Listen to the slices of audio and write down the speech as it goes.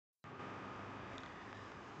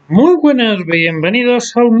Muy buenas,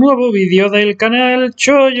 bienvenidos a un nuevo vídeo del canal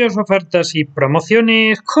Chollos, Ofertas y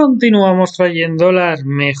Promociones. Continuamos trayendo las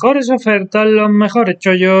mejores ofertas, los mejores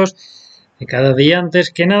chollos de cada día.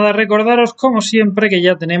 Antes que nada, recordaros como siempre que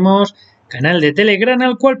ya tenemos canal de Telegram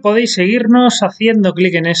al cual podéis seguirnos haciendo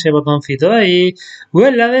clic en ese botoncito de ahí o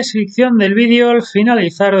en la descripción del vídeo al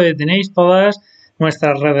finalizar donde tenéis todas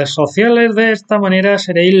nuestras redes sociales. De esta manera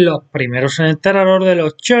seréis los primeros en enteraros de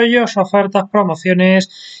los chollos, ofertas,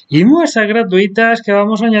 promociones y muestras gratuitas que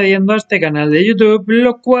vamos añadiendo a este canal de YouTube,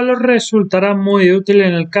 lo cual os resultará muy útil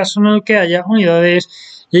en el caso en el que haya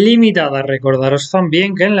unidades limitadas. Recordaros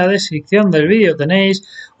también que en la descripción del vídeo tenéis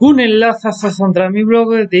un enlace hacia mi blog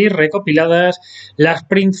donde tenéis recopiladas las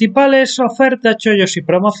principales ofertas, chollos y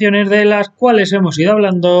promociones de las cuales hemos ido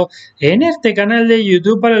hablando en este canal de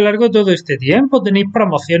YouTube a lo largo de todo este tiempo. Tenéis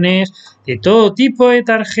promociones de todo tipo, de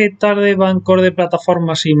tarjetas, de bancos, de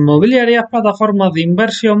plataformas inmobiliarias, plataformas de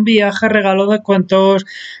inversión, viajes, regalos, descuentos.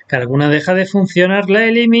 Que alguna deja de funcionar, la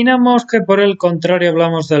eliminamos, que por el contrario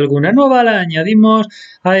hablamos de alguna nueva, la añadimos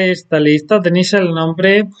a esta lista. Tenéis el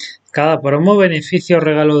nombre, cada promo, beneficio,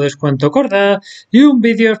 regalo, descuento, corta y un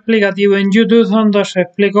vídeo explicativo en YouTube donde os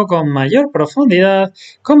explico con mayor profundidad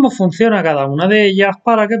cómo funciona cada una de ellas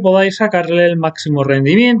para que podáis sacarle el máximo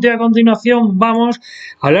rendimiento. Y a continuación vamos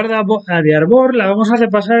a hablar de Arbor, la vamos a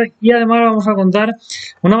repasar y además vamos a contar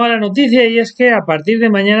una mala noticia, y es que a partir de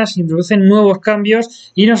mañana se introducen nuevos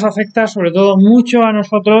cambios y nos afecta sobre todo mucho a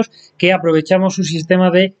nosotros que aprovechamos su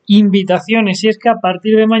sistema de invitaciones. Y es que a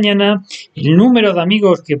partir de mañana el número de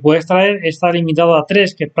amigos que puedes traer está limitado a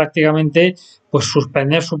 3, que es prácticamente pues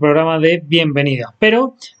suspender su programa de bienvenida.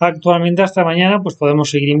 Pero actualmente hasta mañana pues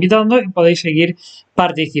podemos seguir invitando y podéis seguir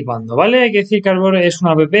participando, ¿vale? Hay que decir que Arbor es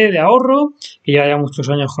una app de ahorro que lleva ya muchos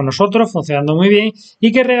años con nosotros, funcionando muy bien,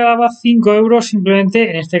 y que regalaba 5 euros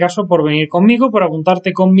simplemente, en este caso, por venir conmigo, por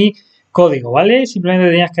apuntarte con mi código, ¿vale?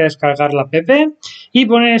 Simplemente tenías que descargar la app y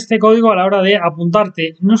poner este código a la hora de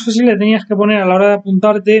apuntarte. No sé si le tenías que poner a la hora de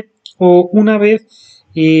apuntarte o una vez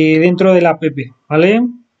dentro de la app, ¿vale?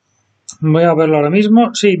 Voy a verlo ahora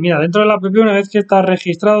mismo. Sí, mira, dentro de la app, una vez que estás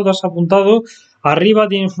registrado, te has apuntado, arriba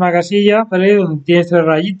tienes una casilla, ¿vale? Donde tienes 3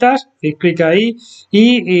 rayitas, hacéis clic ahí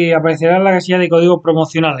y aparecerá la casilla de código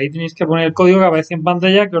promocional. Ahí tenéis que poner el código que aparece en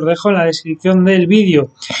pantalla, que os dejo en la descripción del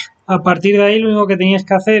vídeo. A partir de ahí, lo único que teníais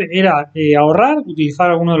que hacer era ahorrar,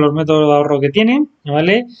 utilizar alguno de los métodos de ahorro que tienen,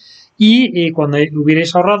 ¿vale? Y cuando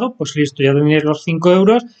hubierais ahorrado, pues listo, ya tendríais los 5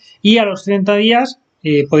 euros y a los 30 días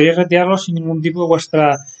podríais retirarlos sin ningún tipo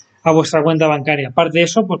a vuestra cuenta bancaria. Aparte de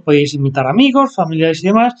eso, pues podéis invitar amigos, familiares y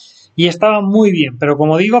demás, y estaba muy bien. Pero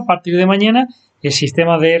como digo, a partir de mañana el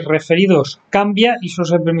sistema de referidos cambia y solo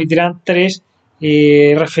se permitirán 3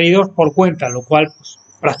 referidos por cuenta, lo cual pues,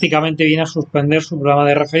 prácticamente viene a suspender su programa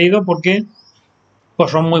de referido porque pues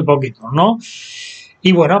son muy poquitos, ¿no?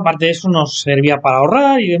 Y bueno, aparte de eso nos servía para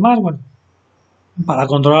ahorrar y demás, bueno, para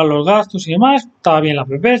controlar los gastos y demás. Estaba bien la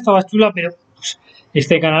app, estaba chula, pero pues,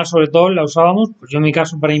 este canal sobre todo la usábamos, pues yo en mi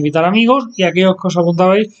caso para invitar amigos y aquellos que os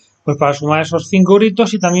apuntabais pues para sumar esos 5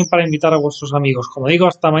 euritos y también para invitar a vuestros amigos. Como digo,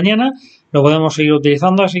 hasta mañana lo podemos seguir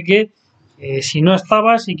utilizando, así que si no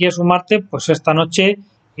estabas y quieres sumarte, pues esta noche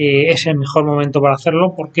es el mejor momento para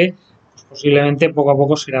hacerlo porque pues, posiblemente poco a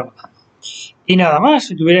poco se irá agotando. Y nada más,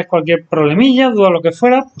 si tuvierais cualquier problemilla, duda, lo que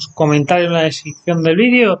fuera, pues comentar en la descripción del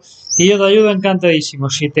vídeo y yo te ayudo encantadísimo.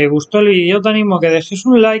 Si te gustó el vídeo, te animo a que dejes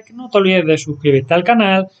un like, no te olvides de suscribirte al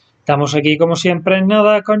canal. Estamos aquí como siempre en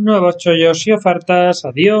nada con nuevos chollos y ofertas.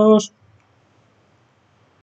 Adiós.